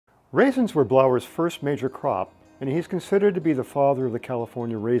Raisins were Blowers' first major crop, and he's considered to be the father of the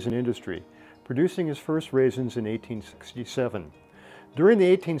California raisin industry, producing his first raisins in 1867. During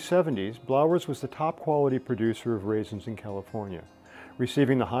the 1870s, Blowers was the top quality producer of raisins in California,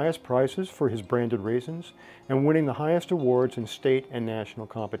 receiving the highest prices for his branded raisins and winning the highest awards in state and national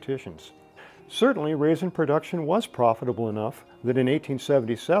competitions. Certainly, raisin production was profitable enough that in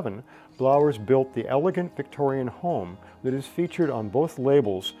 1877, Blowers built the elegant Victorian home that is featured on both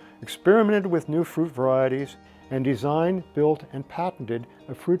labels, experimented with new fruit varieties, and designed, built, and patented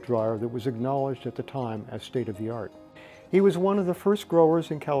a fruit dryer that was acknowledged at the time as state-of-the-art. He was one of the first growers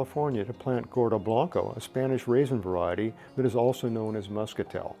in California to plant Gordo Blanco, a Spanish raisin variety that is also known as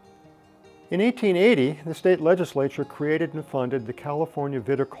muscatel. In 1880, the state legislature created and funded the California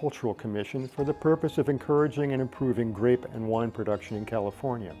Viticultural Commission for the purpose of encouraging and improving grape and wine production in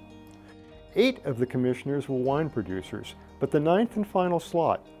California. 8 of the commissioners were wine producers, but the 9th and final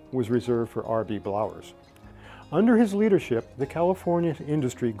slot was reserved for R.B. Blowers. Under his leadership, the California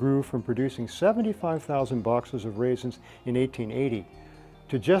industry grew from producing 75,000 boxes of raisins in 1880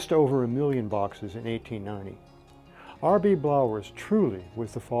 to just over 1 million boxes in 1890. R.B. Blowers truly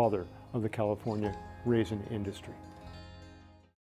was the father of the California raisin industry.